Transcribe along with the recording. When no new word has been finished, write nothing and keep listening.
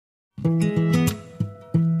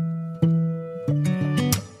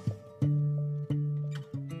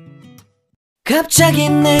갑자기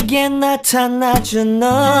내게 나타나준 너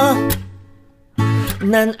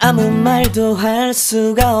난 아무 말도 할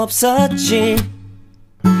수가 없었지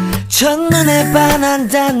첫눈에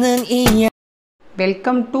반한다는 이야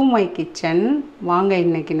welcome to my kitchen. வாங்க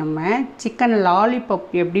இன்றைக்கி நம்ம சிக்கன் லாலிபப்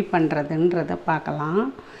எப்படி பண்ணுறதுன்றதை பார்க்கலாம்.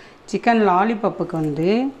 சிக்கன் லாலிபப்புக்கு வந்து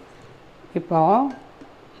இப்போது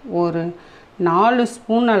ஒரு 4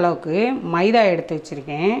 ஸ்பூன் அளவுக்கு மைதா எடுத்து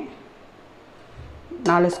வச்சுருக்கேன்.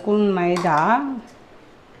 4 ஸ்பூன் மைதா,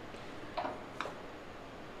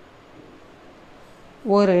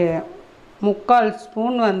 ஒரு 3/4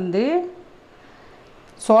 ஸ்பூன் வந்து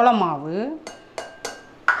சோள மாவு,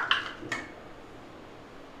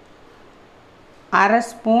 1/2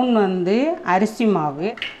 ஸ்பூன் வந்து அரிசி மாவு,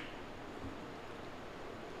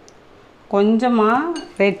 கொஞ்சமாக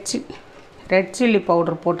ரெட் சில்லி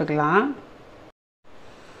பவுடர் போட்டுக்கலாம்.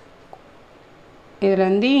 இதில்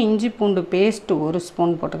வந்து இஞ்சி பூண்டு பேஸ்ட்டு 1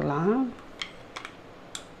 ஸ்பூன் போட்டுக்கலாம்.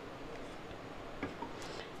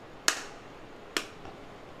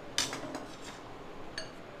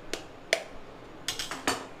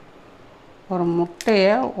 ஒரு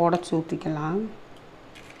முட்டையை உடைச்சி ஊற்றிக்கலாம்.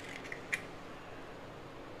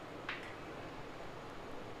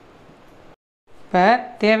 இப்போ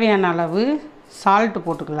தேவையான அளவு சால்ட்டு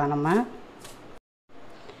போட்டுக்கலாம். நம்ம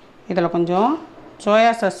இதில் கொஞ்சம்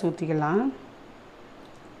சோயா சாஸ் ஊற்றிக்கலாம்.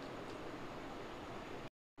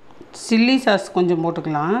 சில்லி சாஸ் கொஞ்சம்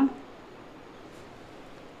போட்டுக்கலாம்.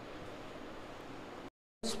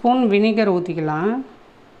 ஸ்பூன் வினிகர் ஊற்றிக்கலாம்.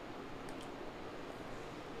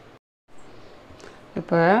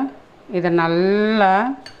 இப்போ இதை நல்லா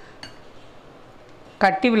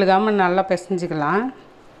கட்டி விழுகாமல் நல்லா பிசைஞ்சிக்கலாம்.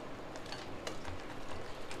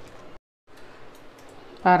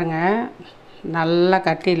 பாருங்கள், நல்லா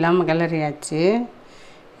கட்டி இல்லாமல் கிளறியாச்சு.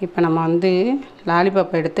 இப்போ நம்ம வந்து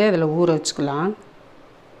லாலிபாப் எடுத்து அதில் ஊற வச்சுக்கலாம்.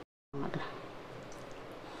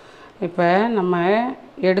 இப்போ நம்ம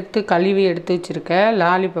கழுவி எடுத்து வச்சுருக்க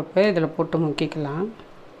லாலிபப்பை இதில் போட்டு முக்கிக்கலாம்.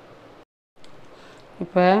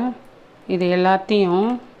 இப்போ இது எல்லாத்தையும்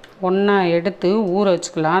ஒன்றா எடுத்து ஊற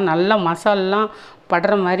வச்சுக்கலாம். நல்லா மசாலெலாம்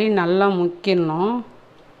படுற மாதிரி நல்லா முக்கிடணும்.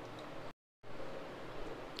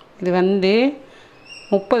 இது வந்து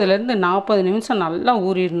 30லேருந்து 40 நிமிஷம் நல்லா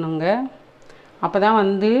ஊறிடணுங்க. அப்போ தான்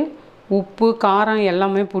வந்து உப்பு காரம்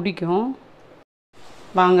எல்லாமே பிடிக்கும்.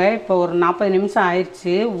 வாங்க, இப்போ ஒரு 40 நிமிஷம்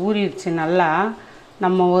ஆயிடுச்சு, ஊறிடுச்சு நல்லா.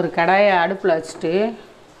 நம்ம ஒரு கடாயை அடுப்பில் வச்சுட்டு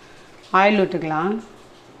ஆயில் விட்டுக்கலாம்.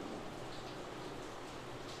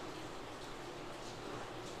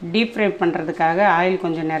 டீப் ஃப்ரை பண்ணுறதுக்காக ஆயில்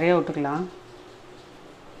கொஞ்சம் நிறைய விட்டுக்கலாம்.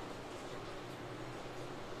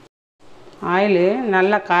 ஆயிலு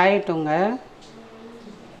நல்லா காயட்டுங்க.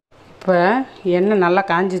 இப்போ எண்ணெய் நல்லா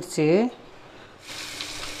காஞ்சிருச்சு.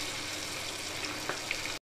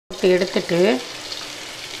 எடுத்துட்டு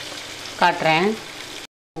காட்டுறேன்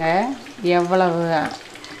எவ்வளவு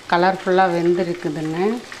கலர்ஃபுல்லாக வெந்திருக்குதுன்னு.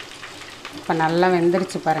 இப்போ நல்லா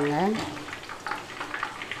வெந்துருச்சு பாருங்கள்.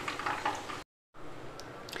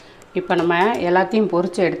 இப்போ நம்ம எல்லாத்தையும்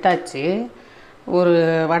பொரித்து எடுத்தாச்சு. ஒரு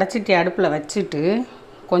வடைச்சட்டி அடுப்பில் வச்சுட்டு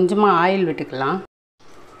கொஞ்சமாக ஆயில் விட்டுக்கலாம்.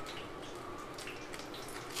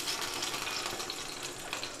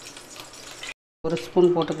 ஒரு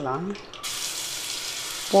ஸ்பூன் போட்டுக்கலாம்.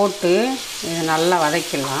 போட்டு இதை நல்லா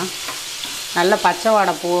வதக்கிடலாம். நல்லா பச்சை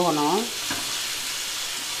வாடை போகணும்.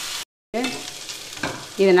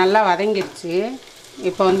 இது நல்லா வதங்கிடுச்சு.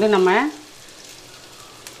 இப்போ வந்து நம்ம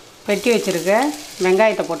வெட்டி வச்சுருக்க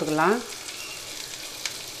வெங்காயத்தை போட்டுக்கலாம்.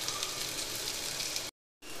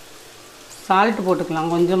 சால்ட்டு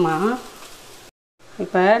போட்டுக்கலாம் கொஞ்சமாக.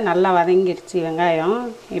 இப்போ நல்லா வதங்கிடுச்சு வெங்காயம்.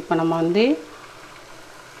 இப்போ நம்ம வந்து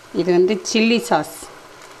இது வந்து சில்லி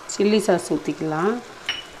சாஸ் ஊற்றிக்கலாம்.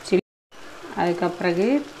 அதுக்கப்புறகு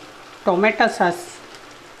டொமேட்டோ சாஸ்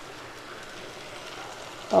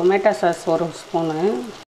 1 ஸ்பூனு,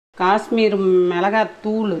 காஷ்மீர் மிளகாய்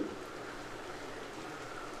தூள்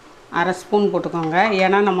 1/2 ஸ்பூன் போட்டுக்கோங்க.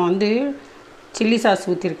 ஏன்னா நம்ம வந்து சில்லி சாஸ்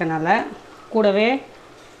ஊற்றிருக்கனால. கூடவே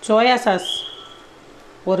சோயா சாஸ்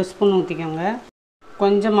 1 ஸ்பூன் ஊற்றிக்கோங்க.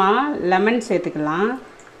 கொஞ்சமாக லெமன் சேர்த்துக்கலாம்.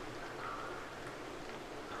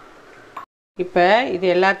 இப்போ இது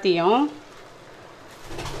எல்லாத்தையும்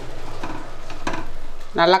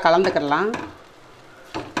நல்லா கலந்துக்கலாம்.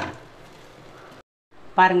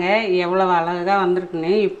 பாருங்கள் எவ்வளோ அழகாக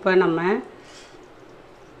வந்திருக்குன்னு. இப்போ நம்ம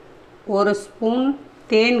 1 ஸ்பூன்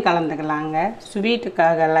தேன் கலந்துக்கலாங்க.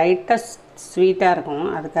 ஸ்வீட்டுக்காக, லைட்டாக ஸ்வீட்டாக இருக்கும்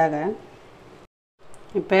அதுக்காக.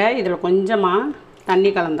 இப்போ இதில் கொஞ்சமாக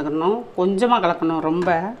தண்ணி கலந்துக்கணும். கொஞ்சமாக கலக்கணும், ரொம்ப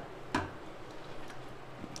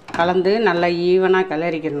கலந்து நல்லா ஈவனாக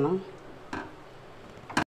கிளறிக்கணும்.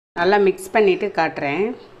 நல்லா மிக்ஸ் பண்ணிவிட்டு காட்டுறேன்.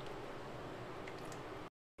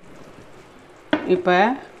 இப்போ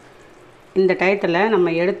இந்த டயத்தில்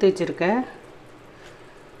நம்ம எடுத்து வச்சுருக்க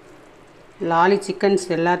லாலி சிக்கன்ஸ்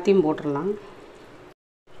எல்லாத்தையும் போட்டுடலாம்.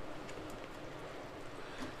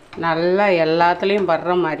 நல்லா எல்லாத்துலேயும்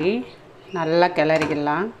படுற மாதிரி நல்லா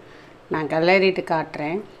கிளறிக்கலாம். நான் கிளறிட்டு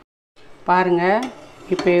காட்டுறேன் பாருங்கள்.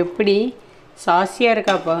 இப்போ எப்படி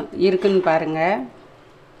சாஸியாக இருக்குன்னு பாருங்கள்.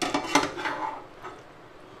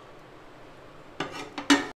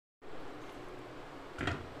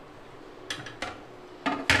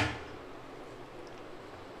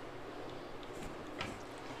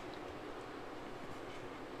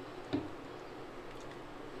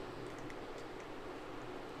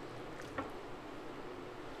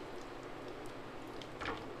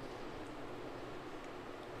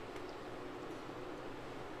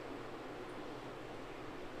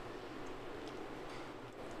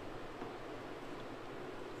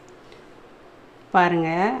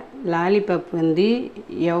 பாருங்கள் லாலிபாப் வந்து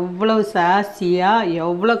எவ்வளோ சாஸியாக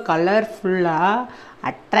எவ்வளோ கலர்ஃபுல்லாக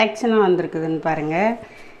அட்ராக்ஷனாக வந்திருக்குதுன்னு பாருங்கள்.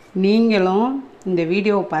 நீங்களும் இந்த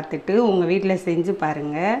வீடியோவை பார்த்துட்டு உங்கள் வீட்டில் செஞ்சு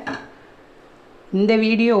பாருங்கள். இந்த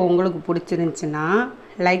வீடியோ உங்களுக்கு பிடிச்சிருந்துச்சின்னா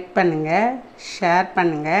லைக் பண்ணுங்கள், ஷேர்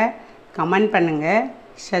பண்ணுங்கள், கமெண்ட் பண்ணுங்கள்,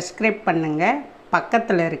 சப்ஸ்கிரைப் பண்ணுங்கள்.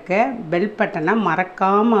 பக்கத்தில் இருக்க பெல் பட்டனை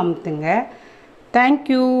மறக்காமல் அமுத்துங்க.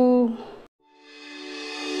 தேங்க்யூ.